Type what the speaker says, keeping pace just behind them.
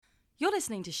You're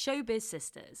listening to Showbiz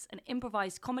Sisters, an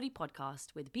improvised comedy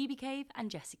podcast with BB Cave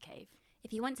and Jessie Cave.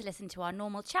 If you want to listen to our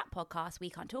normal chat podcast, we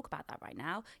can't talk about that right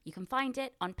now. You can find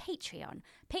it on Patreon,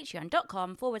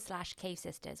 patreon.com/Cave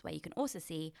Sisters, where you can also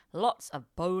see lots of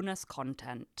bonus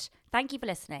content. Thank you for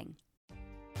listening.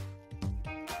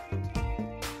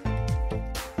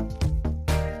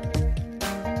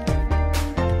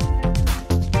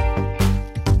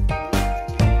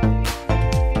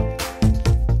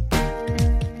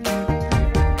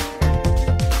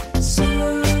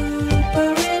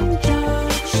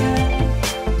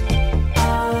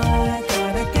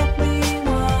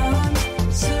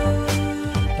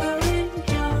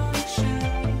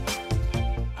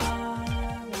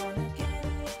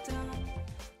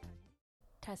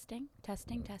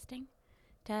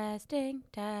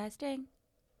 Testing.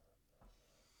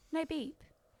 No beep.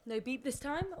 No beep this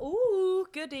time? Ooh,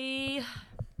 goody.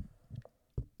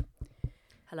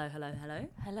 Hello.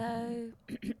 Hello.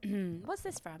 What's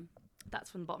this from? That's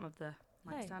from the bottom of the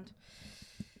mic stand.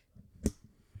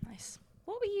 Nice.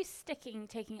 What were you taking,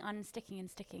 unsticking and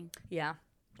sticking? Yeah.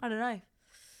 I don't know.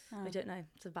 I don't know.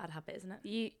 It's a bad habit, isn't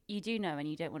it? You do know, and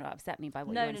you don't want to upset me by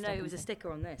what No, you want it was a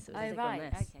sticker on this. Right.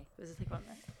 Okay. It was a sticker on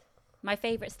this. My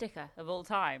favourite sticker of all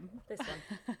time. This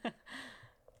one.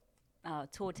 Oh,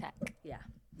 Tour Tech. Yeah.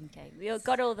 Okay. We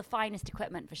got all the finest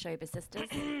equipment for Showbiz Sisters.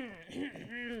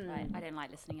 Right. I don't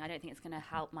like listening. I don't think it's going to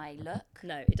help my look.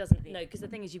 No, it doesn't. No, because the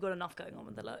thing is, you've got enough going on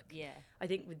with the look. Yeah. I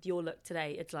think with your look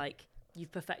today, it's like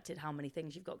you've perfected how many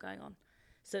things you've got going on.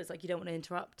 So it's like you don't want to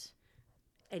interrupt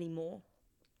anymore.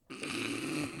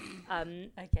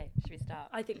 Okay. Should we start?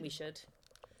 I think we should.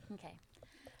 Okay.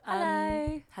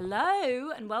 Hello,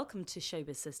 and welcome to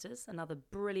Showbiz Sisters, another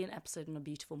brilliant episode on a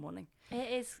beautiful morning.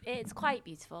 It's quite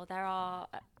beautiful. There are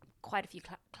quite a few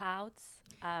clouds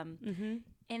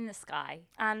in the sky.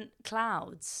 And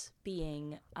clouds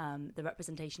being the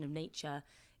representation of nature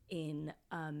in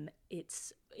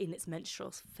its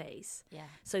menstrual phase. Yeah.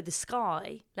 So the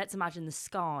sky, let's imagine the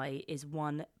sky is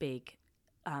one big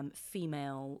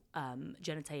female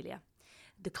genitalia.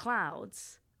 The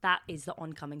clouds, that is the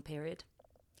oncoming period.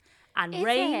 And is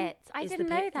rain it? I didn't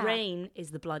know that. Rain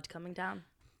is the blood coming down.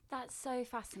 That's so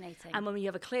fascinating. And when you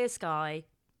have a clear sky,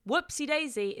 whoopsie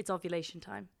daisy, it's ovulation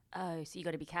time. Oh, so you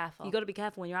got to be careful. You got to be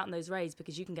careful when you're out in those rays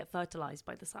because you can get fertilized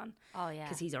by the sun. Oh yeah.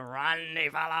 Because he's a randy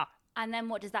fella. And then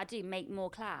what does that do? Make more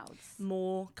clouds?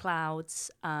 More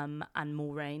clouds, and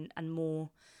more rain, and more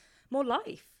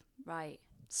life. Right.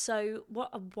 So what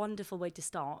a wonderful way to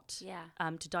start. Yeah.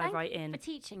 To dive right in. Thanks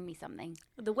for teaching me something.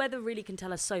 The weather really can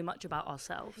tell us so much about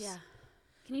ourselves. Yeah.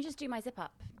 Can you just do my zip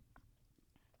up?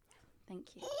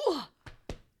 Thank you.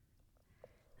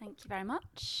 Thank you very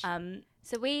much.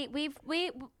 So we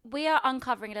are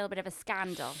uncovering a little bit of a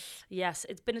scandal. Yes,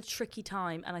 it's been a tricky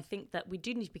time, and I think that we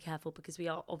do need to be careful because we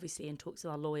are obviously in talks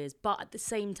with our lawyers, but at the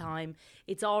same time,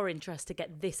 it's our interest to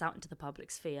get this out into the public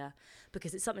sphere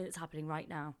because it's something that's happening right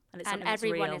now, and it's something that's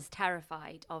real. And everyone is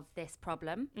terrified of this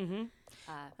problem. Mm-hmm.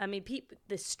 I mean,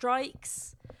 the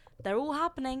strikes, they're all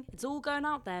happening. It's all going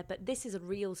out there, but this is a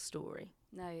real story.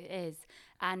 No, it is,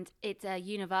 and it's a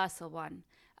universal one.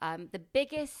 The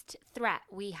biggest threat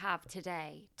we have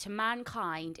today to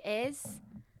mankind is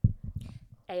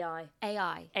AI.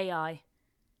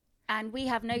 And we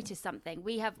have noticed something.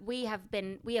 We have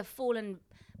been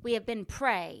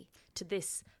prey to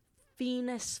this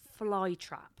Venus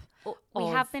flytrap. We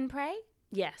have been prey?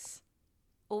 Yes.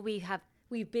 Or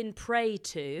we've been prey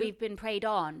to. We've been preyed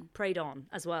on. Preyed on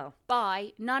as well.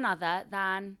 By none other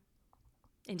than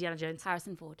Indiana Jones.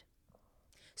 Harrison Ford.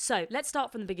 So let's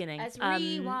start from the beginning. Let's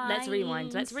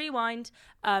rewind.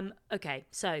 Okay,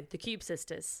 so the Cube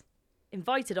Sisters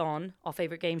invited on our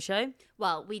favourite game show.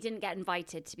 Well, we didn't get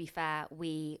invited, to be fair.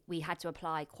 We had to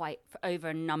apply for over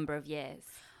a number of years.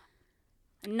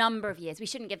 We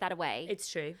shouldn't give that away.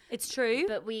 It's true.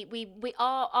 But we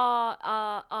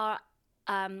are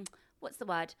what's the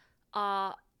word?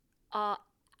 Our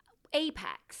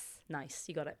apex. Nice,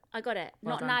 you got it. I got it.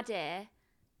 Well Not done. Nadir.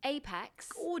 Apex.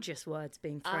 Gorgeous words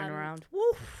being thrown around.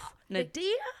 Woof.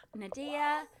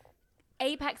 Nadia.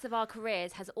 Apex of our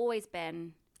careers has always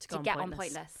been to get on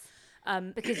Pointless.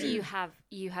 Because you have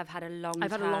had a long. I've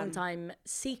had a long time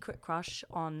secret crush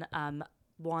on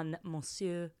one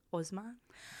Monsieur Osman.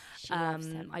 She loves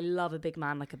him. I love a big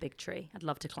man like a big tree. I'd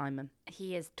love to climb him.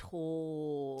 He is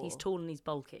tall. He's tall and he's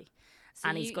bulky, so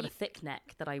and he's got a thick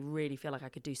neck that I really feel like I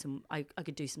could do some. I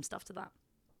could do some stuff to that.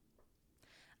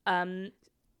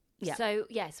 Yeah. So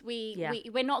yes,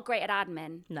 we're not great at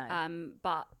admin. No.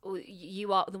 But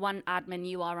you are the one admin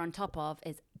you are on top of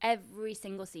is every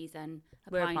single season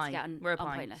applying to get on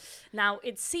Pointless. Now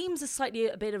it seems a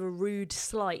bit of a rude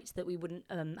slight that we wouldn't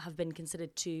have been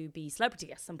considered to be celebrity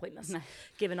guests on Pointless,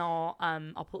 given our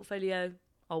portfolio,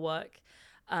 our work.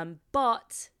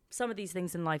 But some of these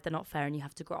things in life, they're not fair, and you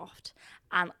have to graft.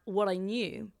 And what I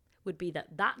knew would be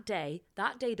that day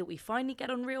that we finally get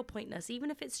on Real Pointless,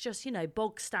 even if it's just,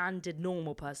 bog standard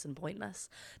normal person Pointless,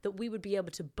 that we would be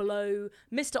able to blow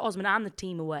Mr. Osmond and the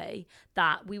team away,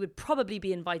 that we would probably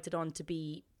be invited on to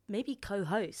be maybe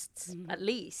co-hosts at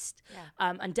least,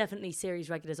 and definitely series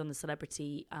regulars on the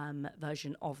celebrity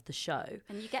version of the show.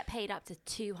 And you get paid up to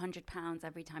 £200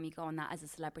 every time you go on that as a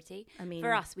celebrity. I mean,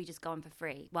 for us, we just go on for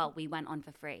free. Well, we went on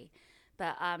for free.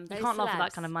 But you can't laugh at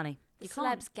that kind of money. The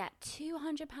celebs get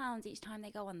 £200 each time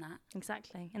they go on that.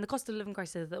 Exactly. In the cost of living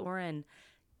crisis that we're in,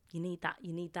 you need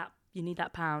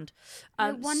that pound.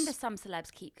 No wonder some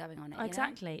celebs keep going on it.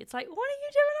 Exactly. It's like, what are you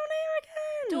doing on here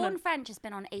again? Dawn French has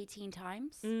been on 18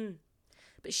 times.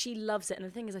 But she loves it. And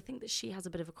the thing is, I think that she has a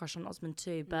bit of a crush on Osmond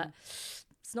too, but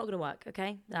it's not going to work,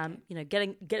 okay?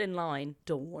 Get in line,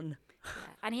 Dawn. Yeah.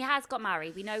 And he has got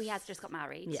married. We know he has just got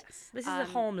married. Yes. This is a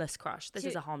harmless crush.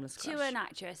 To an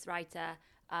actress, writer.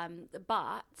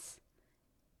 But,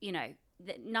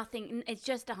 nothing. It's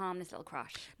just a harmless little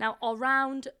crush. Now, our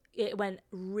round, it went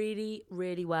really,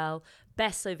 really well.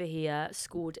 Bess over here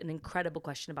scored an incredible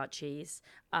question about cheese.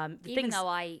 Even though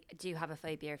I do have a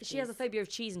phobia of cheese. She has a phobia of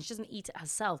cheese and she doesn't eat it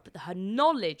herself, but her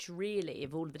knowledge really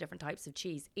of all of the different types of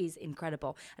cheese is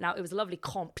incredible. And now it was a lovely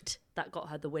compt that got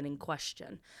her the winning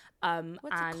question. What's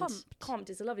a compt? Compt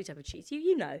is a lovely type of cheese.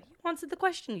 You know. You answered the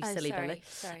question, you silly Billy.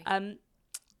 Sorry.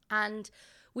 And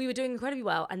we were doing incredibly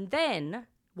well. And then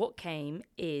what came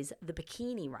is the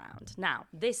bikini round. Now,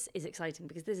 this is exciting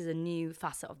because this is a new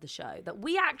facet of the show that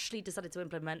we actually decided to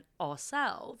implement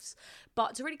ourselves.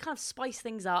 But to really kind of spice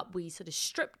things up, we sort of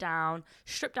stripped down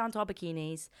to our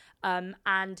bikinis,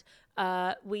 and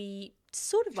we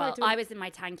sort of tried to... I was in my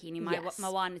tankini, my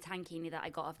one tankini that I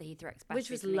got off the Heathrow Express. Which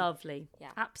was lovely. Yeah.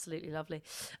 Absolutely lovely.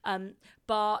 And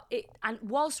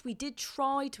whilst we did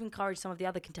try to encourage some of the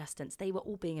other contestants, they were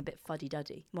all being a bit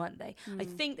fuddy-duddy, weren't they? I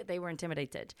think that they were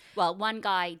intimidated. Well, one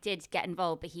guy did get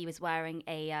involved, but he was wearing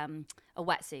a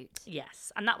wetsuit.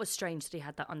 Yes, and that was strange that he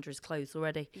had that under his clothes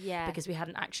already. Yeah. Because we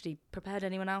hadn't actually prepared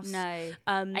anyone else. No.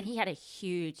 And he had a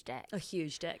huge dick. A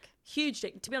huge dick. Huge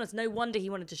dick. To be honest, no wonder he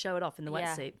wanted to show it off in the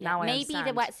wetsuit. Yeah. Now Maybe I understand.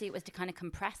 the wetsuit was to kind of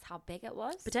compress how big it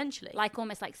was. Potentially.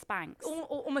 Almost like Spanx.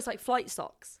 Almost like flight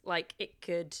socks. Like it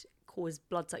could cause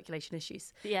blood circulation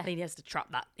issues. Yeah. And he has to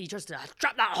trap that. He just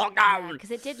trap that hog down.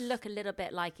 Because it did look a little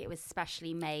bit like it was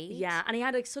specially made. Yeah, and he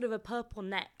had a sort of a purple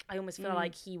neck. I almost feel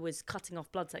like he was cutting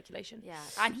off blood circulation. Yeah,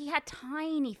 and he had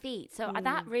tiny feet. So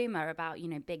that rumour about,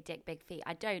 big dick, big feet,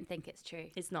 I don't think it's true.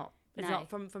 It's not. It's not.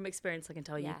 From experience, I can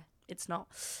tell you. Yeah. It's not.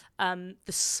 The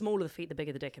smaller the feet, the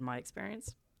bigger the dick in my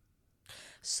experience.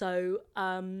 So,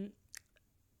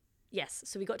 yes.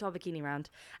 So we got to our bikini round.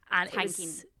 And it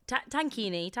was...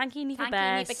 Tankini for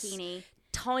Bess. Bikini.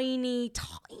 Tiny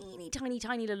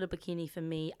little bikini for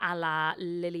me, a la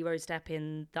Lily Rose Depp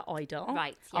in The Idol.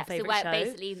 Right, our favourite show.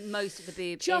 Basically most of the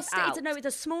boob is out. It's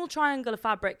a small triangle of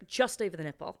fabric just over the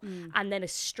nipple, and then a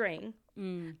string,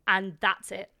 and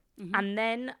that's it. Mm-hmm. And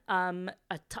then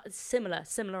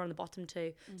similar on the bottom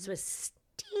too. Mm-hmm. So a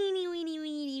teeny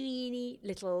weeny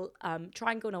little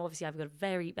triangle. Now obviously I've got a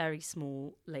very, very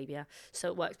small labia, so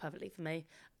it works perfectly for me.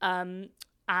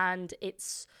 And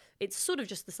it's sort of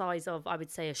just the size of, I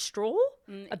would say, a straw,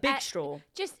 a big straw.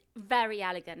 Just very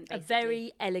elegant, basically. A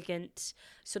very elegant,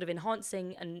 sort of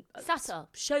enhancing and subtle,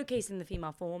 showcasing the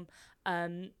female form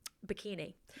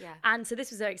bikini. Yeah. And so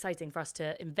this was very exciting for us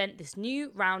to invent this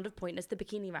new round of Pointless, the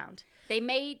bikini round. They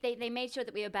made sure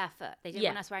that we were barefoot. They didn't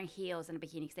want us wearing heels and a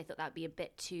bikini because they thought that would be a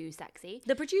bit too sexy.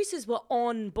 The producers were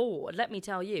on board, let me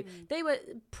tell you. They were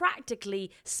practically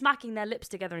smacking their lips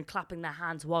together and clapping their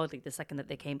hands wildly the second that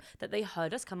they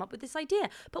heard us come up with this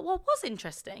idea. But what was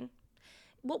interesting,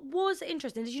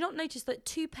 did you not notice that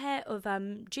two pair of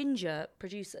ginger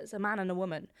producers, a man and a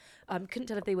woman, couldn't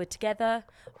tell if they were together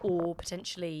or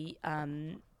potentially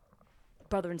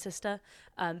brother and sister,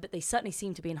 but they certainly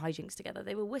seemed to be in hijinks together.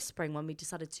 They were whispering when we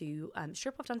decided to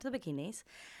strip off down to the bikinis,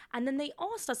 and then they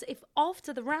asked us if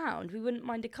after the round we wouldn't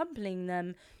mind accompanying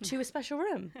them to a special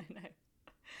room. I know.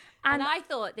 And I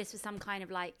thought this was some kind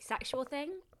of sexual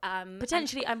thing.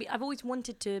 Potentially, I mean, I've always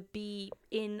wanted to be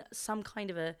in some kind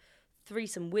of a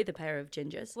threesome with a pair of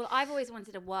gingers. Well, I've always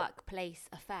wanted a workplace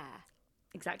affair.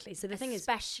 Exactly. So the thing is,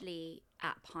 especially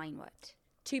at Pinewood.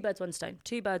 Two birds, one stone.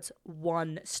 Two birds,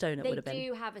 one stone it would have been. They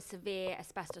do have a severe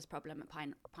asbestos problem at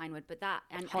Pinewood, but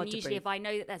and usually breathe. if I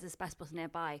know that there's asbestos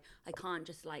nearby, I can't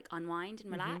just like unwind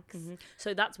and relax.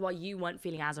 So that's why you weren't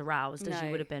feeling as aroused as you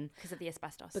would have been. Because of the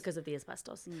asbestos. Because of the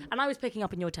asbestos. And I was picking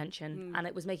up on your tension and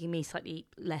it was making me slightly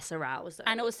less aroused.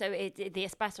 And also the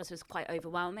asbestos was quite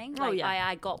overwhelming. Oh, yeah.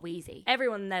 I got wheezy.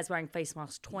 Everyone there's wearing face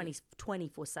masks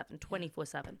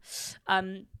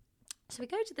 24/7. So we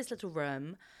go to this little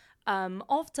room.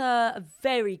 After a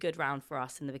very good round for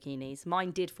us in the bikinis,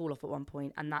 mine did fall off at one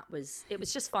point, and it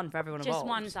was just fun for everyone involved. Just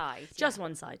one side. Just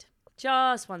one side.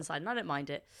 Just one side, and I don't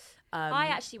mind it. I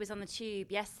actually was on the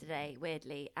tube yesterday,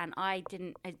 weirdly, and I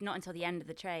didn't, not until the end of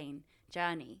the train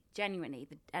journey, genuinely,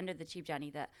 the end of the tube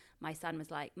journey, that my son was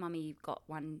like, Mummy, you've got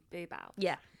one boob out.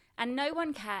 Yeah. And no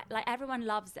one cares, like everyone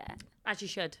loves it. As you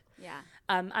should. Yeah.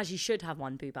 As you should have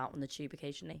one boob out on the tube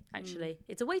occasionally, actually.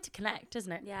 It's a way to connect,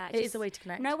 isn't it? Yeah. It is a way to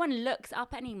connect. No one looks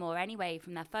up anymore anyway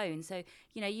from their phone. So,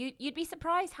 you'd be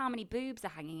surprised how many boobs are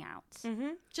hanging out.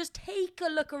 Mm-hmm. Just take a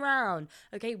look around.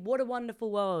 Okay, what a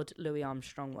wonderful world, Louis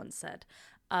Armstrong once said.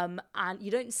 And you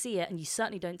don't see it, and you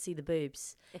certainly don't see the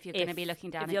boobs. If you're going to be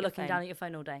looking down at your phone. If you're looking down at your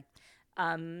phone all day.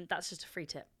 That's just a free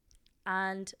tip.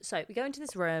 And so we go into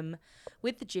this room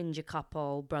with the ginger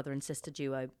couple, brother and sister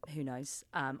duo, who knows,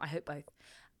 I hope both.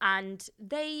 And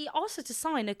they asked us to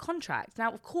sign a contract.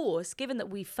 Now, of course, given that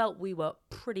we felt we were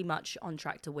pretty much on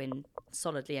track to win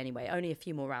solidly anyway, only a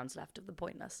few more rounds left of the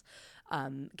pointless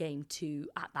game to,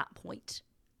 at that point,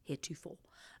 heretofore.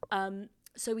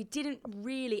 So we didn't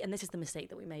really, and this is the mistake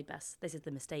that we made, Bess. This is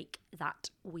the mistake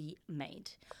that we made.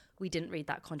 We didn't read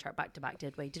that contract back to back,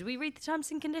 did we? Did we read the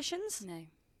terms and conditions? No.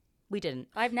 We didn't.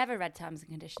 I've never read terms and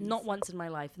conditions. Not once in my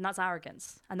life. And that's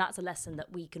arrogance. And that's a lesson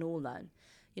that we can all learn.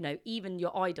 Even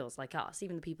your idols like us,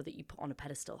 even the people that you put on a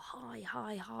pedestal high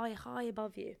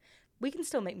above you, we can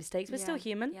still make mistakes. We're still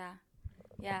human. Yeah.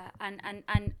 Yeah.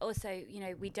 And also,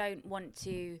 we don't want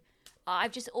to...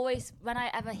 I've just always, when I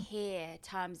ever hear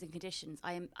terms and conditions,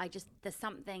 there's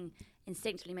something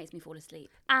instinctively makes me fall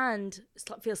asleep. And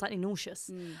feel slightly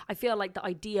nauseous. I feel like the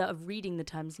idea of reading the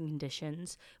terms and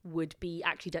conditions would be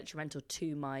actually detrimental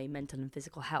to my mental and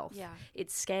physical health. Yeah.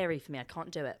 It's scary for me. I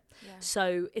can't do it. Yeah.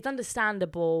 So it's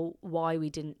understandable why we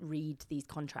didn't read these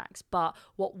contracts. But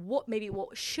what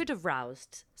should have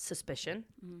roused suspicion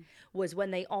was when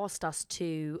they asked us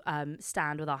to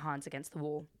stand with our hands against the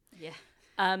wall. Yeah.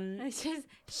 Just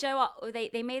show up.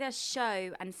 They made us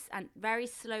show and very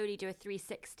slowly do a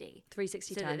 360 so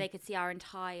that they could see our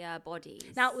entire bodies.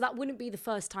 Now, that wouldn't be the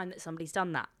first time that somebody's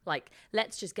done that. Like,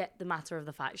 let's just get the matter of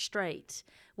the fact straight.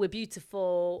 We're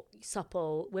beautiful,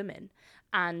 supple women.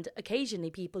 And occasionally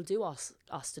people do ask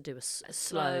us to do a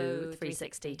slow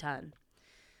 360 turn.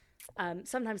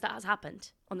 Sometimes that has happened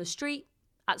on the street,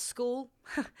 at school.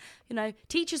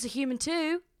 Teachers are human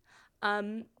too.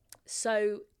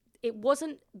 So... it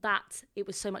wasn't that, it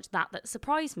was so much that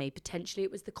surprised me. Potentially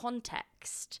it was the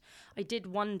context. I did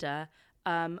wonder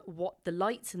what the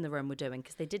lights in the room were doing,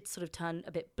 because they did sort of turn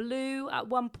a bit blue at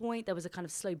one point. There was a kind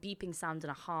of slow beeping sound and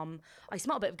a hum. I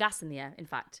smelled a bit of gas in the air, in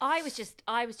fact. I was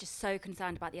just so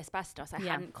concerned about the asbestos.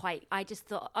 I just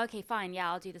thought, okay, fine,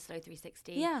 yeah, I'll do the slow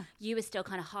 360. Yeah. You were still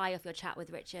kind of high off your chat with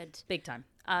Richard. Big time.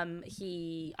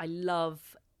 I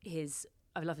love his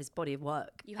body of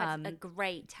work. You had a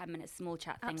great 10-minute small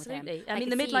chat thing absolutely. with him. I mean,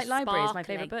 The Midnight Library is my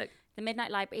favourite book. The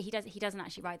Midnight Library, he doesn't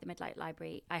actually write The Midnight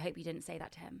Library. I hope you didn't say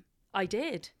that to him. I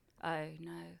did. Oh,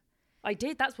 no. I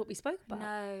did. That's what we spoke about.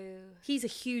 No. He's a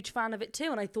huge fan of it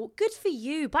too, and I thought, good for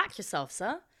you. Back yourself,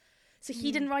 sir. So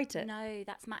he didn't write it? No,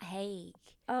 that's Matt Haig.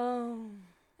 Oh.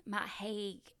 Matt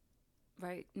Haig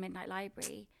wrote Midnight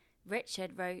Library.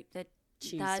 Richard wrote the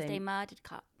Tuesday. Thursday Murder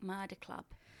Club.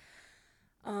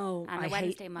 Oh, And the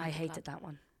Wednesday Murder I Club. hated that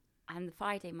one. And the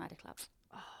Friday Murder Club.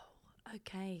 Oh,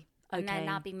 okay. And they're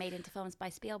now being made into films by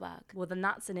Spielberg. Well, then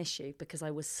that's an issue, because I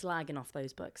was slagging off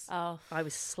those books. Oh. I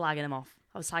was slagging them off.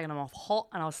 I was slagging them off hot,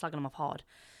 and I was slagging them off hard.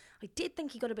 I did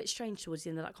think he got a bit strange towards the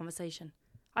end of that conversation.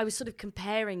 I was sort of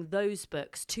comparing those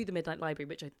books to The Midnight Library,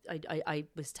 which I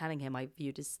was telling him I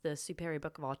viewed as the superior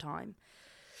book of our time.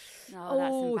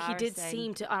 Oh, that's he did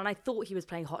seem to, and I thought he was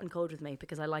playing hot and cold with me,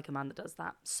 because I like a man that does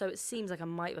that. So it seems like I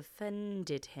might have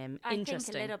offended him.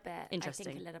 Interesting. I think a little bit. Interesting.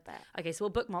 I think a little bit. Okay, so we'll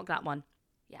bookmark that one.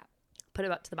 Yeah. Put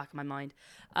it up to the back of my mind.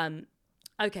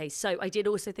 Okay, so I did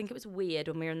also think it was weird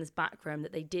when we were in this back room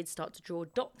that they did start to draw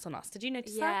dots on us. Did you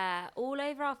notice that? Yeah, all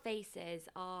over our faces,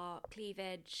 our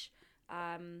cleavage.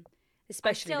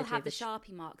 especially I still have the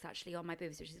cleavage. Sharpie marks actually on my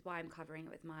boobs, which is why I'm covering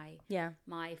it with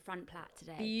my front plait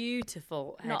today.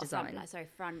 Beautiful hair Not design. front plait, sorry,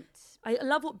 front. I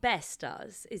love what Bess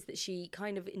does is that she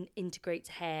kind of integrates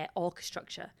hair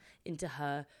orchestructure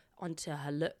onto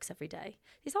her looks every day.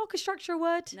 Is orchestructure a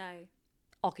word? No.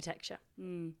 Architecture.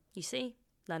 Mm. You see?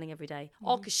 Learning every day.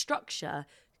 Orchestructure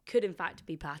could in fact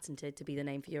be patented to be the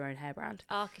name for your own hair brand.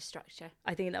 Archistructure.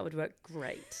 I think that would work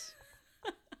great.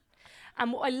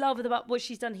 And what I love about what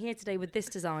she's done here today with this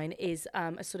design is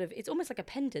a sort of, it's almost like a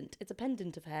pendant. It's a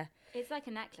pendant of hair. It's like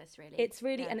a necklace, really. It's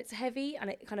really, and it's heavy, and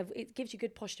it gives you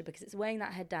good posture because it's weighing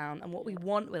that head down. And what we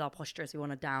want with our posture is we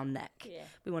want a down neck. Yeah.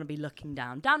 We want to be looking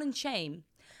down in shame.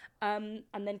 And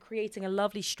then creating a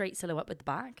lovely straight silhouette with the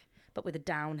back, but with a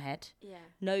down head. Yeah.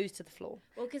 Nose to the floor.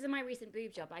 Well, because of my recent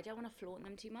boob job, I don't want to flaunt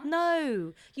them too much.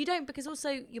 No, you don't, because also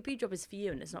your boob job is for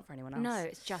you and it's not for anyone else. No,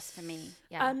 it's just for me.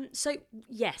 Yeah. So,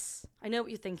 yes, I know what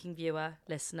you're thinking, viewer,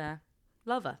 listener,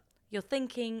 lover. You're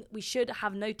thinking we should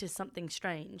have noticed something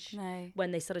strange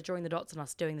when they started drawing the dots on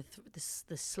us doing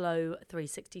the slow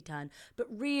 360 turn. But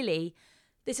really,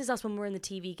 this is us when we're in the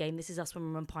TV game. This is us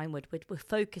when we're on Pinewood. We're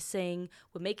focusing.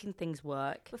 We're making things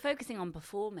work. We're focusing on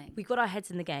performing. We got our heads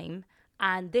in the game.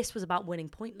 And this was about winning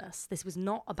pointless. This was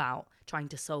not about trying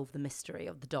to solve the mystery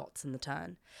of the dots and the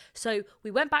turn. So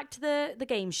we went back to the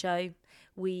game show.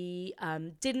 We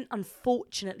didn't,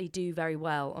 unfortunately, do very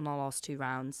well on our last 2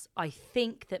 rounds. I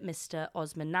think that Mr.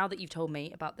 Osman, now that you've told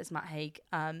me about this Matt Haig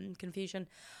confusion,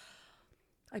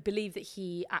 I believe that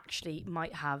he actually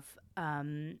might have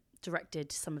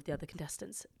directed some of the other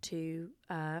contestants to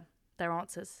their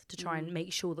answers to try and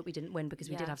make sure that we didn't win, because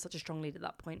we did have such a strong lead at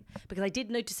that point. Because I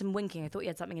did notice him winking. I thought he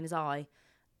had something in his eye.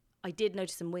 I did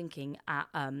notice him winking at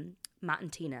Matt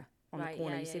and Tina on the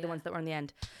corner. You see the ones that were on the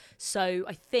end. So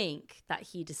I think that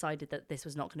he decided that this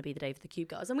was not going to be the day for the Cube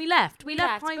Girls. And we left. We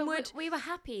left Pinewood. We were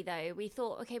happy, though. We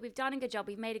thought, okay, we've done a good job.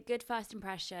 We've made a good first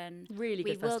impression. Really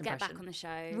good first impression. We will get back on the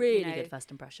show. Really good first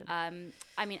impression.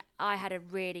 I mean, I had a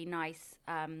really nice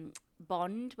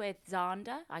bond with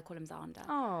Xander. I call him Xander.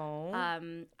 Oh.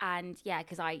 And yeah,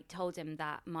 because I told him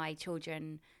that my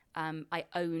children, I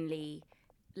only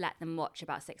let them watch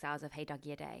about 6 hours of Hey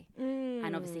Dougie a day.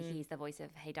 And obviously he's the voice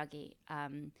of Hey Dougie.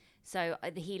 So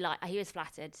he was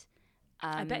flattered.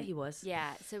 I bet he was.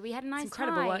 Yeah, so we had a nice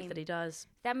incredible work that he does.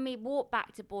 Then we walked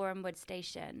back to Boreham Wood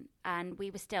Station, and we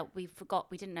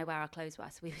didn't know where our clothes were,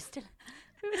 so we were still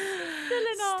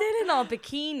in our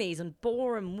bikinis on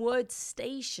Boreham Wood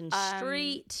Station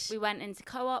Street. We went into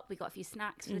Co-op, we got a few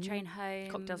snacks for the train home.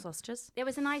 Cocktail sausages. It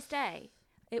was a nice day.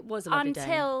 It was a lovely day.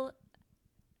 Until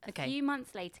a few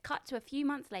months later.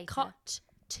 Cut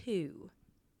to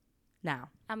now.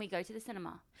 And we go to the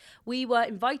cinema. We were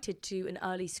invited to an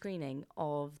early screening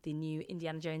of the new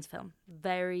Indiana Jones film.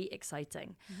 Very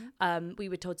exciting. We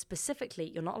were told specifically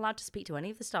you're not allowed to speak to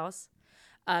any of the stars,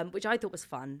 which I thought was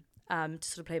fun, to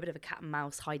sort of play a bit of a cat and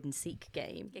mouse hide and seek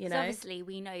game. Because obviously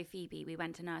we know Phoebe. We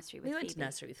went to nursery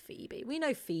with Phoebe. We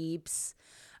know Phoebes.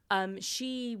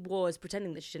 She was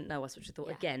pretending that she didn't know us, which I thought,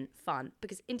 again, fun.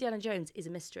 Because Indiana Jones is a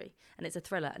mystery and it's a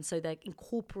thriller. And so they're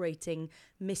incorporating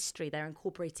mystery, they're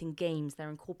incorporating games, they're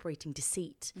incorporating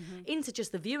deceit into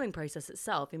just the viewing process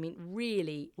itself. I mean,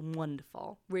 really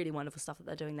wonderful stuff that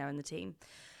they're doing there in the team.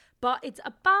 But it's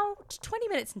about 20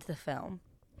 minutes into the film.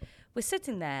 We're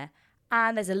sitting there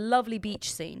and there's a lovely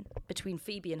beach scene between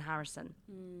Phoebe and Harrison.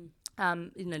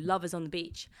 Lovers on the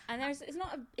beach. And it's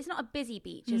not a busy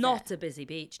beach, is Not a busy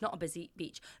beach.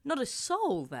 Not a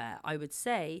soul there, I would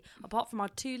say, apart from our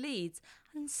 2 leads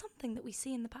and something that we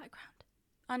see in the background.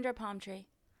 Under a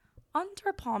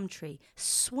palm tree,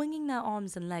 swinging their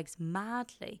arms and legs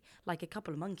madly like a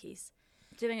couple of monkeys.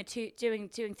 Doing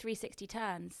 360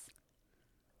 turns.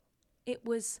 It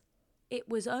was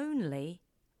only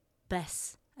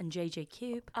Bess and JJ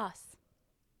Cube. Us.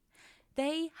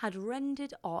 They had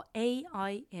rendered our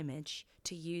AI image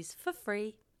to use for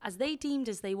free, as they deemed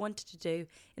as they wanted to do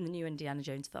in the new Indiana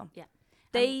Jones film. Yeah.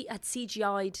 They had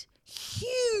CGI'd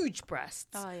huge breasts.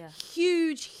 Oh, yeah.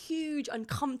 Huge,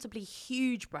 uncomfortably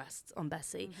huge breasts on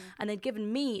Bessie. And they'd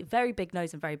given me very big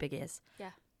nose and very big ears.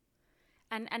 Yeah.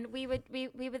 And we were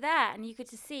there, and you could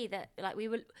just see that, like,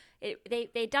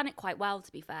 they'd done it quite well,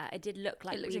 to be fair. It did look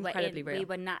like we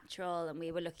were natural, and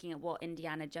we were looking at what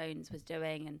Indiana Jones was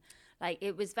doing, and like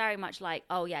it was very much like,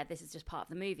 oh yeah, this is just part of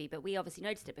the movie. But we obviously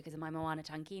noticed it because of my Moana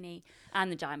tankini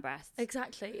and the giant breasts.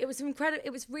 Exactly. It was incredible. It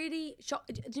was really do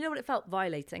you know what it felt?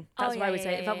 Violating. That's what I would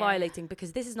say. It felt violating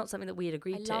because this is not something that we had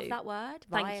agreed to. I love that word.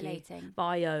 Violating.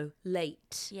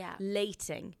 Violate. Yeah.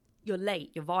 Lating. You're late.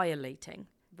 You're violating.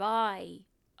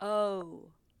 Oh.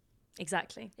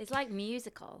 Exactly. It's like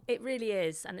musical. It really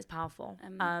is, and it's powerful.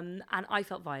 And I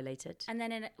felt violated. And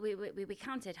then we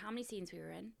counted how many scenes we were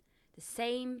in. The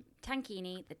same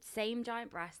tankini, the same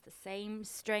giant breast, the same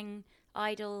string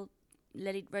idol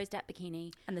Lily Rose Depp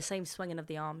bikini. And the same swinging of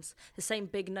the arms, the same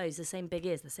big nose, the same big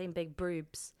ears, the same big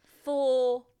boobs.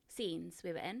 4 scenes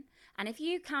we were in. And if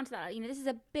you counter that, this is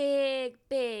a big,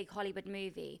 big Hollywood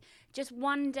movie. Just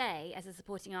one day as a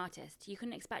supporting artist, you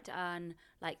couldn't expect to earn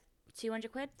like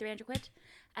 200 quid, 300 quid.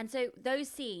 And so those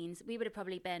scenes, they would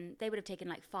have taken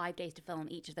like 5 days to film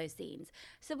each of those scenes.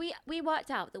 So we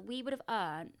worked out that we would have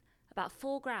earned about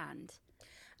 $4,000.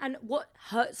 And what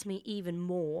hurts me even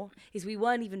more is we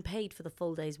weren't even paid for the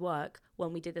full day's work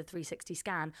when we did the 360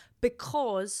 scan,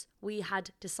 because we had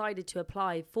decided to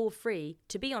apply for free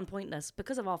to be on Pointless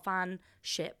because of our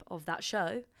fanship of that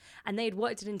show. And they had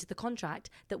worked it into the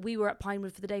contract that we were at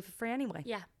Pinewood for the day for free anyway.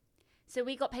 Yeah. So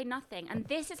we got paid nothing. And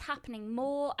this is happening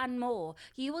more and more.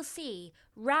 You will see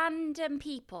random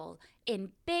people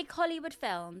in big Hollywood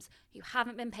films who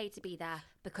haven't been paid to be there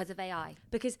because of AI.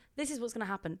 Because this is what's going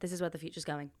to happen. This is where the future's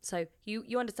going. So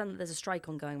you understand that there's a strike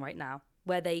ongoing right now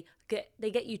where they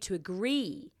get you to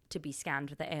agree to be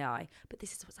scanned with the AI. But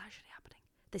this is what's actually happening.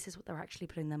 This is what they're actually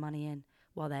putting their money in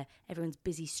while everyone's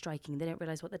busy striking. They don't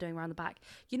realise what they're doing around the back.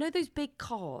 You know those big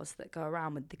cars that go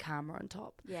around with the camera on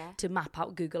top to map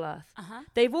out Google Earth?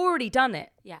 They've already done it.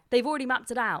 Yeah. They've already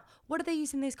mapped it out. What are they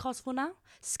using these cars for now?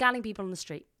 Scanning people on the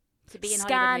street. To be in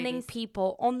scanning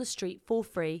people on the street for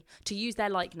free to use their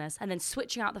likeness and then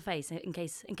switching out the face in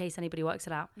case anybody works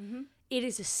it out. Mm-hmm. It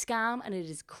is a scam and it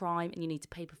is crime, and you need to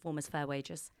pay performers fair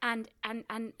wages. And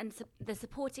the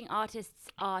supporting artists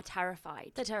are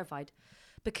terrified. They're terrified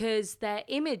because their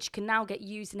image can now get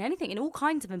used in anything, in all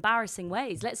kinds of embarrassing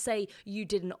ways. Let's say you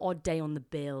did an odd day on the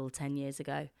bill 10 years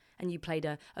ago and you played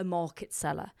a market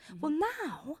seller. Mm-hmm. Well,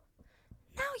 now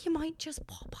you might just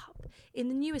pop up in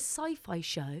the newest sci-fi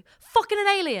show fucking an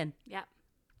alien. Yeah.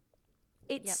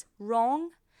 It's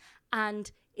wrong,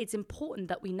 and it's important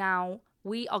that we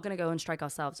are going to go on strike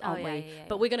ourselves, aren't we?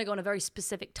 But we're going to go on a very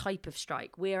specific type of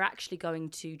strike. We're actually going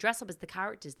to dress up as the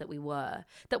characters that we were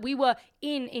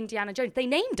in Indiana Jones. They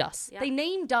named us. Yeah. They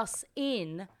named us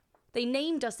in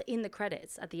the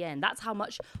credits at the end. That's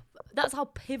how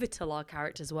pivotal our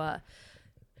characters were.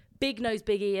 Big nose,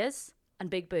 big ears, and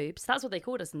big boobs. That's what they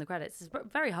called us in the credits. It's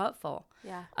very hurtful.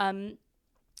 Yeah.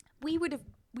 We would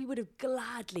have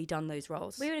gladly done those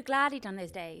roles. We would have gladly done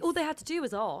those days. All they had to do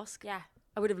was ask. Yeah.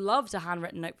 I would have loved a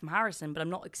handwritten note from Harrison, but I'm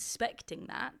not expecting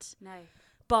that. No.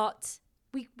 But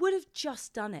we would have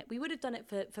just done it. We would have done it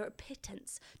for a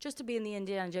pittance, just to be in the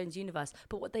Indiana Jones universe.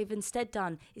 But what they've instead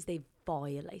done is they've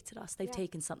violated us. They've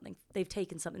taken something. They've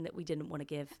taken something that we didn't want to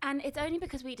give. And it's only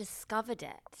because we discovered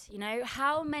it.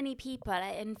 How many people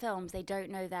in films they don't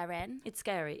know they're in? It's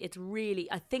scary. It's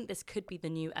really, I think this could be the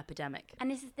new epidemic.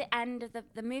 And this is the end of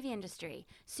the movie industry.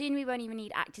 Soon we won't even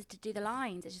need actors to do the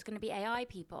lines. It's just going to be AI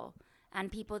people. And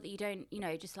people that you don't,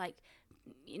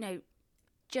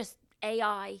 just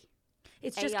AI.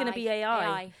 It's just going to be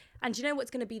AI. And do you know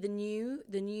what's going to be the new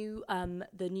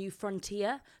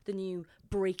frontier, the new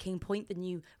breaking point, the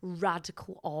new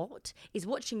radical art is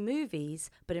watching movies,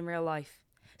 but in real life.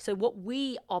 So what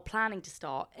we are planning to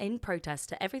start in protest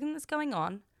to everything that's going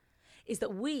on is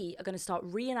that we are going to start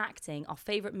reenacting our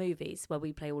favourite movies where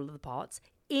we play all of the parts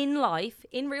in life,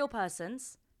 in real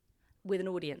persons, with an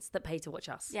audience that pay to watch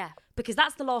us. Yeah. Because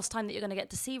that's the last time that you're going to get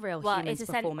to see real humans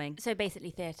performing. So basically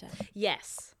theatre.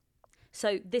 Yes.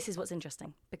 So this is what's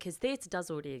interesting, because theatre does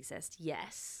already exist,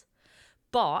 yes,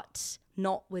 but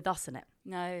not with us in it.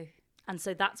 No. And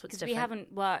so that's what's different. Because we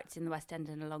haven't worked in the West End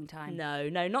in a long time. No,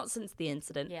 not since the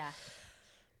incident. Yeah.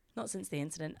 Not since the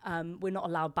incident. We're not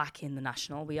allowed back in the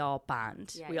National. We are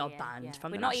banned. We are banned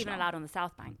from the National. We're not even allowed on the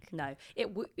South Bank. No.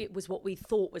 It was what we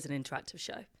thought was an interactive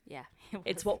show. Yeah.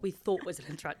 It's what we thought was an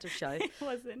interactive show. It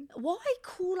wasn't. Why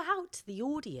call out to the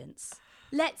audience?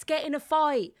 Let's get in a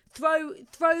fight.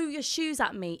 Throw your shoes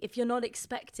at me if you're not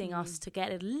expecting us to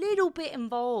get a little bit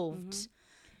involved.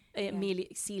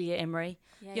 Celia Imrie.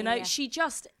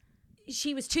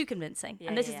 She was too convincing.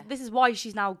 And this is why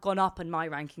she's now gone up in my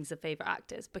rankings of favourite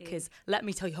actors, because let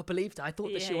me tell you, I believed her. I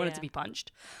thought that she wanted to be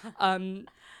punched. And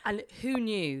who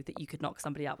knew that you could knock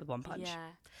somebody out with one punch? Yeah.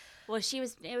 Well,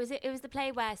 it was the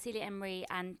play where Celia Imrie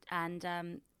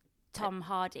and Tom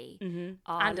Hardy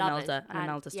are and lovers.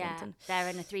 Imelda Staunton. They're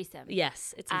in a threesome.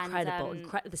 Yes, it's incredible.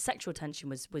 The sexual tension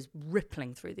was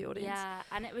rippling through the audience. Yeah,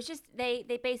 and it was just they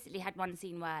basically had one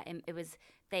scene where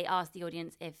they asked the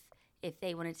audience if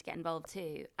they wanted to get involved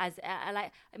too. As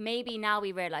maybe now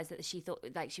we realise that she thought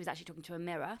like she was actually talking to a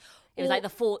mirror. It was like the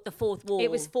fourth wall. It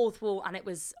was fourth wall, and it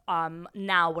was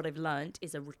now what I've learned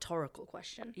is a rhetorical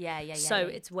question. Yeah. So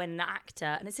it's when an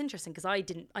actor, and it's interesting because I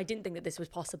didn't think that this was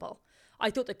possible. I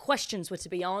thought the questions were to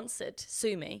be answered,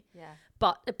 sue me. Yeah.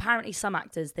 But apparently some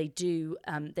actors, they do,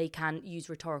 they can use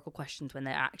rhetorical questions when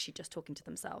they're actually just talking to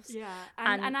themselves. Yeah.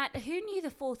 And who knew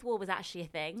the fourth wall was actually a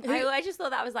thing? I just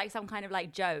thought that was like some kind of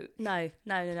like joke. No.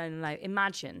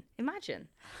 Imagine.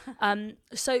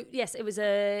 So yes, it was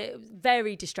a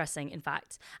very distressing, in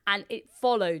fact, and it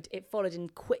followed in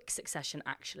quick succession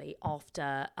actually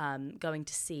after going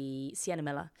to see Sienna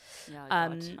Miller.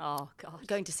 Oh God.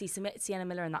 Going to see Sienna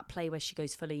Miller in that play where she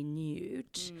goes fully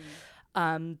nude.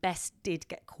 Bess did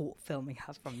get caught filming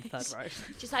her from the third row.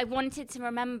 Just I wanted to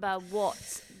remember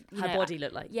what her body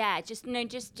looked like. Yeah, just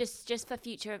for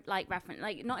future like reference,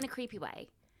 like not in a creepy way.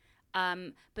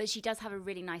 But she does have a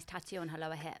really nice tattoo on her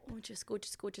lower hip.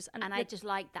 Gorgeous. And I just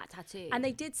like that tattoo. And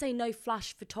they did say no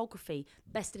flash photography.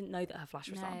 Bess didn't know that her flash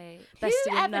was on. Bess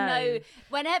didn't know.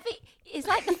 Whenever it's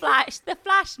like the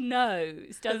flash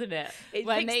knows, doesn't it? It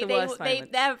picks the worst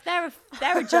moments.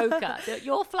 They're a joker.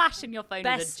 Your flash in your phone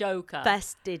is a joker.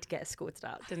 Bess did get escorted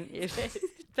out, didn't you?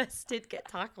 Bess did get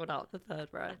tackled out the third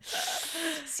row.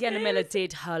 Sienna Miller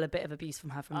did hurl a bit of abuse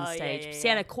from her from the stage. Yeah.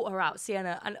 Sienna caught her out.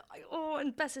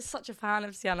 And Bess is such a fan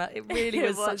of Sienna. It really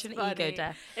was such an ego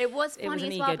death. It was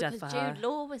funny as well because for her. Jude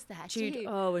Law was there. Jude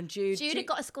had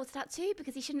got escorted out too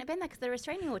because he shouldn't have been there because of the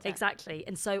restraining order. Exactly.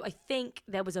 And so I think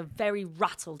there was a very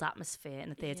rattled atmosphere in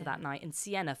the theatre that night. And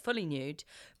Sienna, fully nude,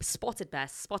 spotted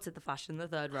Bess, spotted the flash in the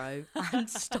third row and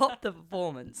stopped the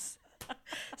performance.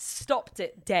 Stopped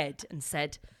it dead and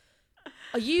said,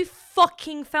 "Are you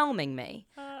fucking filming me?"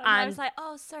 And I was like,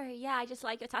 "Oh, sorry, yeah, I just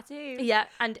like your tattoo." Yeah,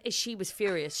 and she was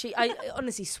furious. I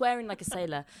honestly, swearing like a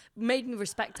sailor made me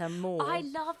respect her more. I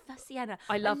love Sienna.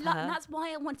 I love her. And that's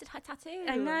why I wanted her tattoo.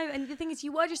 I know, and the thing is,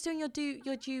 you were just doing your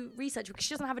due research because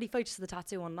she doesn't have any photos of the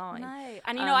tattoo online. No,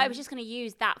 and I was just going to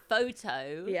use that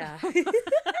photo. Yeah.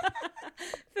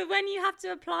 For when you have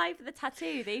to apply for the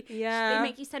tattoo, they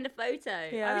make you send a photo.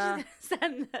 Yeah. I was just going to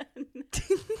send them.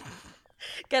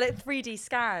 Get it 3D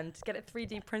scanned, get it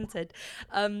 3D printed.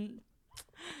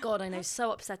 God, I know,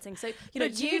 so upsetting. So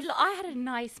Jude Law, I had a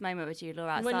nice moment with Jude Law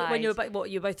outside. When you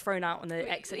were both thrown out on the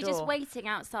exit door. We were just waiting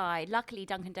outside. Luckily,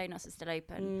 Dunkin' Donuts was still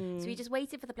open, so we just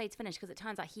waited for the play to finish because it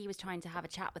turns out he was trying to have a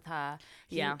chat with her.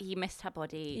 He missed her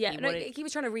body. Yeah, he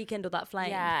was trying to rekindle that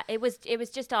flame. Yeah, it was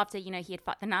just after he had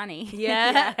fucked the nanny. Yeah,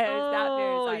 it was that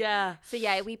period. Yeah. So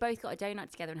yeah, we both got a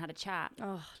donut together and had a chat.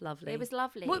 Oh, lovely. It was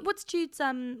lovely. What's Jude's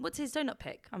what's his donut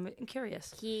pick? I'm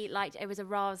curious. It was a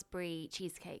raspberry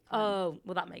cheesecake one. Oh,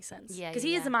 well, that makes sense. Yeah. Because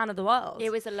he is a man of the world.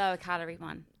 It was a lower calorie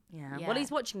one. Yeah. Well,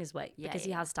 he's watching his weight because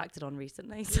he has stacked it on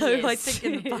recently. So I think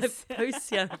in the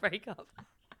post-Sienna breakup.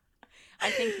 I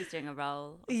think he's doing a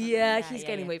role. Yeah, he's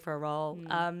gaining weight for a role.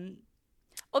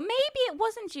 Or maybe it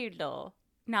wasn't Jude Law.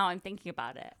 Now I'm thinking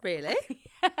about it. Really?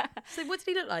 So what did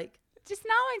he look like? Just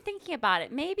now I'm thinking about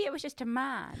it. Maybe it was just a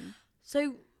man.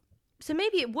 So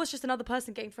maybe it was just another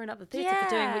person getting thrown out the theatre for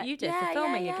doing what you did, for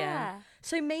filming again.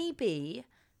 So maybe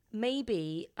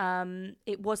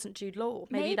it wasn't Jude Law.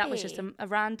 Maybe that was just a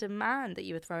random man that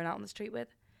you were thrown out on the street with.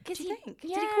 Do you think?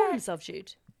 Yeah. Did he call himself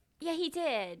Jude? Yeah, he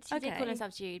did. He did call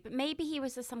himself Jude. But maybe he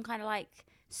was just some kind of like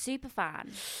super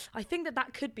fan. I think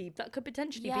that could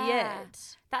potentially be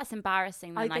it. That's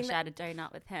embarrassing when I shared a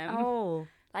donut with him. Oh.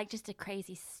 Like just a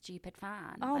crazy, stupid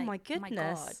fan. Oh, like, my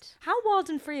goodness. Oh my God. How wild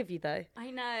and free of you, though.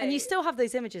 I know. And you still have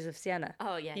those images of Sienna.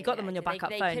 Oh, yeah. You got them on your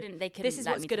backup phone. They couldn't This is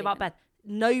what's good about Beth.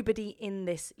 Nobody in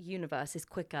this universe is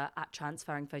quicker at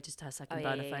transferring photos to her second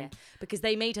burner phone because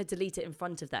they made her delete it in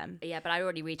front of them. Yeah, but I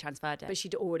already retransferred it. But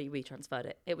she'd already retransferred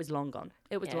it. It was long gone.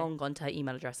 It was long gone to her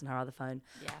email address and her other phone.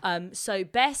 Yeah. So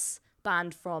Bess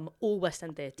banned from all West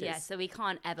End theatres. Yeah, so we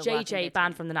can't ever JJ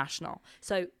banned from the National.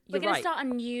 So we're going to start a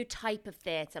new type of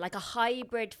theatre, like a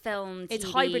hybrid film, It's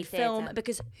TV hybrid theatre. film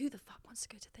because who the fuck wants to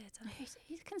go to theatre?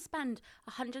 Who can spend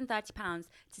 £130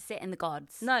 to sit in the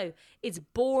gods? No, it's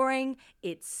boring.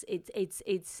 It's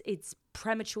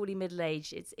prematurely middle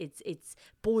aged. It's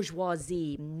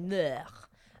bourgeoisie.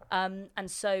 And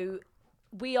so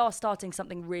we are starting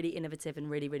something really innovative and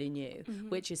really, really new,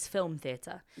 which is film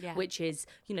theatre, which is,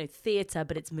 theatre,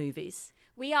 but it's movies.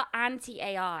 We are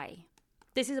anti-AI.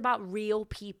 This is about real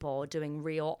people doing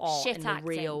real art Shit in the acting.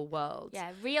 real world.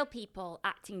 Yeah, real people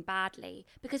acting badly.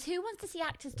 Because who wants to see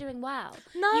actors doing well?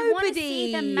 Nobody. You want to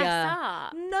see them mess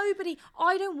up. Nobody.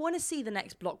 I don't want to see the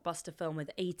next blockbuster film with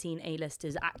 18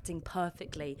 A-listers acting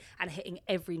perfectly and hitting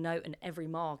every note and every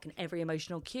mark and every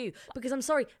emotional cue. Because I'm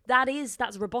sorry,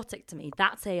 that's robotic to me.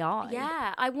 That's AI.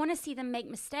 Yeah, I want to see them make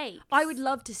mistakes. I would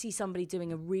love to see somebody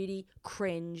doing a really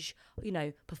cringe,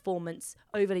 performance,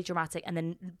 overly dramatic, and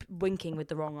then winking with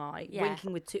the wrong eye, Yeah.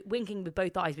 winking with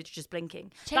both eyes, which is just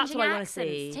blinking. Changing That's what I want to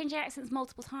accents, see. Changing accents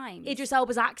multiple times. Idris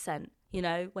Elba's accent,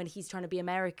 when he's trying to be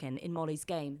American in Molly's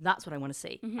Game. That's what I want to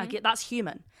see. That's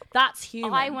human. That's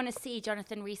human. I want to see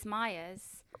Jonathan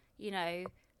Rhys-Meyers.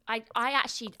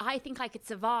 I think I could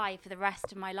survive for the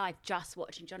rest of my life just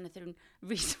watching Jonathan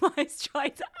Rhys-Meyers try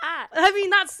to act. I mean,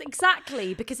 that's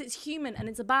exactly, because it's human, and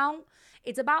it's about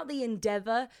the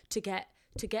endeavor to get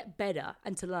better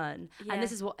and to learn. Yeah. And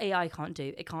this is what AI can't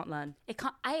do. It can't learn. It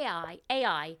can't.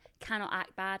 AI cannot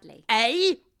act badly.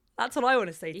 That's what I want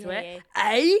to say to it.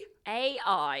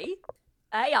 AI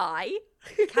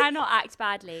cannot act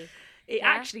badly. It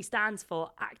actually stands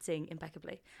for acting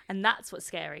impeccably. And that's what's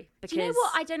scary. Because, do you know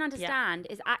what I don't understand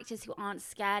is actors who aren't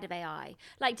scared of AI.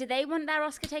 Like, do they want their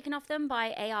Oscar taken off them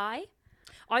by AI?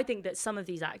 I think that some of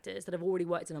these actors that have already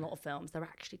worked in a lot of films, they're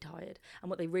actually tired. And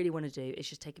what they really want to do is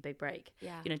just take a big break.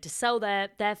 Yeah. To sell their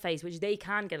face, which they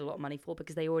can get a lot of money for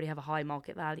because they already have a high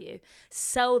market value.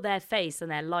 Sell their face and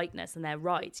their likeness and their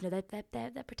rights.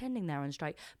 They're pretending they're on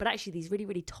strike. But actually, these really,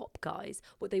 really top guys,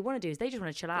 what they want to do is they just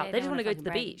want to chill out. Yeah, they just want to go to fucking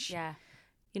the break. beach. Yeah.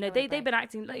 They've been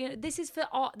acting like, this is for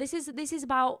art. This is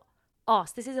about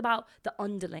us. This is about the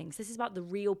underlings. This is about the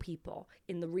real people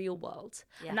in the real world.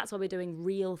 Yeah. And that's why we're doing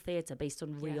real theatre based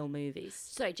on real movies.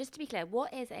 So, just to be clear,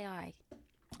 what is AI?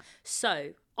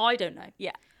 So, I don't know.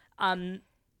 Yeah.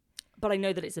 But I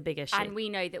know that it's a big issue. And we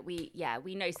know that we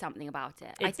know something about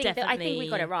it. It's I think we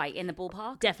got it right in the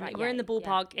ballpark. Definitely. Right, We're yeah, in the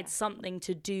ballpark. yeah. It's something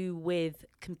to do with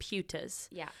computers.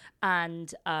 Yeah.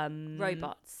 And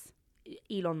Robots.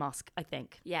 Elon Musk, I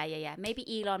think. Yeah.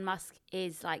 Maybe Elon Musk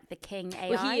is like the king AI.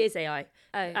 Well, he is AI.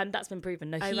 Oh. And that's been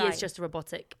proven. No, he right. is just a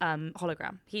robotic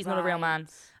hologram. He's not a real man.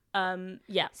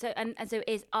 Yeah. So so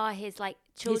are his like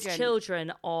children? His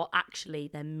children are actually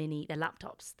they're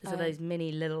laptops. These are those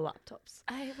mini little laptops.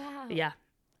 Oh wow. Yeah.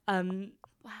 Wow.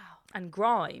 And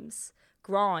Grimes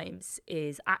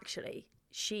is actually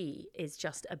she's actually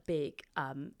just a big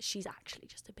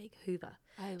Hoover.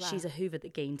 Oh wow. She's a Hoover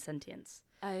that gained sentience.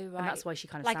 Oh right. And that's why she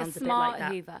kind of like sounds a a bit like smart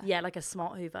that. Hoover. Yeah, like a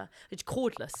smart Hoover. It's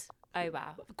cordless. Oh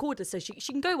wow. Cordless, so she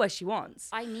can go where she wants.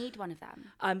 I need one of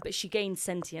them. But she gained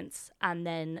sentience and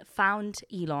then found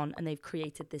Elon, and they've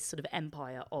created this sort of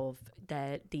empire of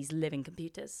these living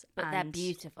computers. But they're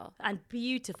beautiful. And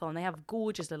they have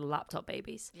gorgeous little laptop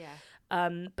babies. Yeah.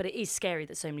 But it is scary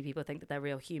that so many people think that they're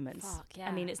real humans. Fuck, yeah.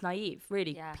 I mean, it's naive,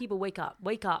 really. Yeah. People wake up,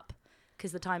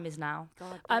 because the time is now.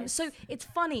 God, so it's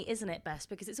funny, isn't it, Bess?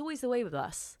 Because it's always the way with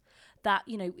us. That,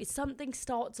 if something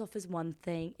starts off as one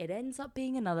thing, it ends up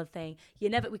being another thing.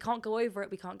 We can't go over it,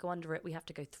 we can't go under it, we have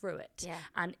to go through it. Yeah.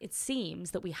 And it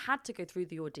seems that we had to go through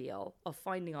the ordeal of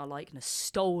finding our likeness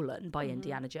stolen by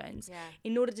Indiana Jones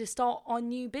in order to start our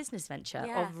new business venture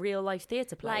of real life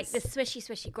theatre plays. Like the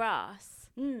swishy grass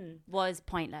was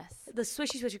pointless. The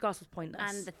swishy grass was pointless.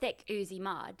 And the thick oozy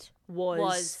mud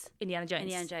was Indiana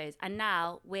Jones. And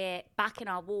now we're back in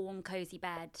our warm, cozy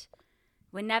bed.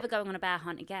 We're never going on a bear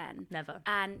hunt again. Never.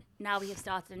 And now we have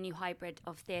started a new hybrid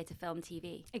of theatre, film,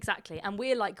 TV. Exactly. And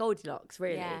we're like Goldilocks,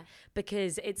 really. Yeah.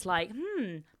 Because it's like,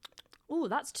 oh,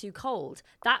 that's too cold.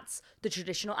 That's the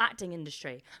traditional acting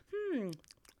industry.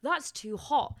 That's too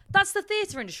hot. That's the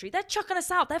theatre industry. They're chucking us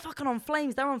out. They're fucking on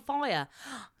flames. They're on fire.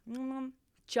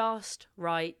 Just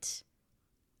right.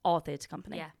 Our theatre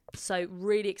company. Yeah. So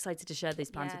really excited to share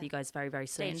these plans Yeah. with you guys very, very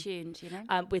soon. Stay tuned,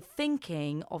 We're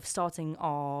thinking of starting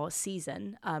our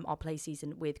season, our play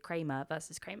season with Kramer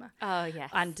versus Kramer. Oh,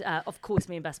 yes. And of course,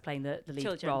 me and Bess playing the lead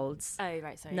Children. roles. Oh,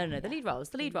 right, sorry. No, the lead roles.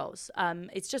 The lead roles.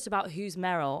 It's just about who's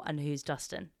Meryl and who's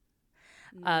Dustin.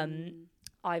 I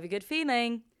have a good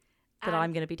feeling that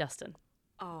I'm going to be Dustin.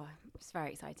 Oh, it's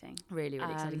very exciting. Really,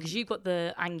 really exciting. Because you've got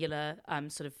the angular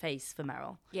sort of face for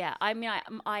Meryl. Yeah, I mean,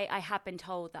 I have been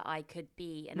told that I could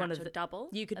be an actual double.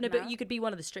 You could of no, but Meryl. you could be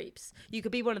one of the Streeps. You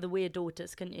could be one of the weird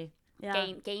daughters, couldn't you? Yeah.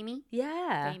 Gamey.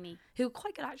 Yeah. Gamey. Who are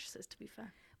quite good actresses, to be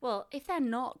fair. Well, if they're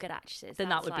not good actresses, Then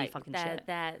that that's would be like fucking they're, shit.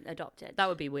 They're adopted. That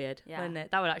would be weird, Yeah. wouldn't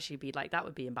it? That would actually be that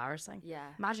would be embarrassing. Yeah.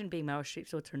 Imagine being Meryl Streep's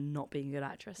daughter and not being a good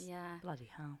actress. Yeah. Bloody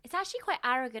hell. It's actually quite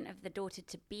arrogant of the daughter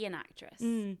to be an actress.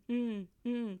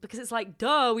 Because it's like,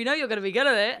 duh, we know you're going to be good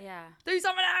at it. Yeah. Do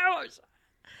something else.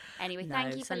 Anyway, No,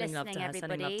 thank you for sending love to listening, her, sending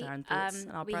love everybody. to her and thoughts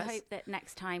and our We press. hope that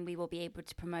next time we will be able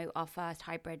to promote our first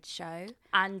hybrid show.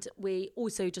 And we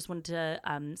also just wanted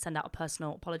to send out a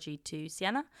personal apology to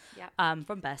Sienna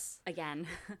from Bess. Again.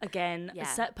 Again,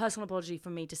 Yeah. a personal apology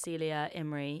from me to Celia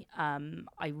Imrie.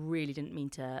 I really didn't mean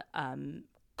to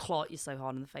clot you so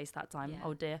hard in the face that time. Yeah.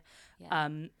 Oh dear. Yeah.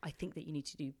 I think that you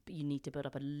need to build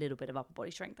up a little bit of upper body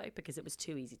strength though, because it was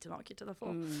too easy to knock you to the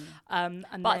floor.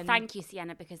 But thank you,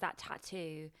 Sienna, because that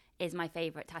tattoo is my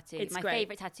favourite tattoo. It's my great.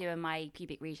 favourite tattoo in my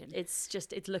pubic region. It's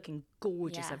looking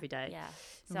gorgeous every day. Yeah.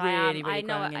 So Really, I really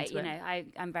know, growing into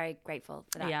it. I'm very grateful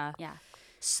for that. Yeah. Yeah.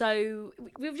 So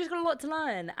we've just got a lot to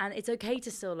learn, and it's okay to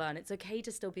still learn. It's okay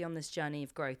to still be on this journey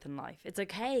of growth in life. It's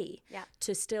okay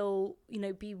to still,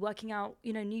 be working out,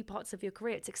 new parts of your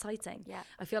career. It's exciting. Yeah.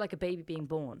 I feel like a baby being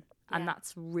born, and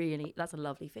that's a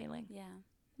lovely feeling. Yeah.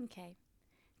 Okay.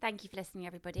 Thank you for listening,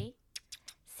 everybody.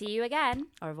 See you again.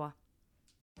 Au revoir.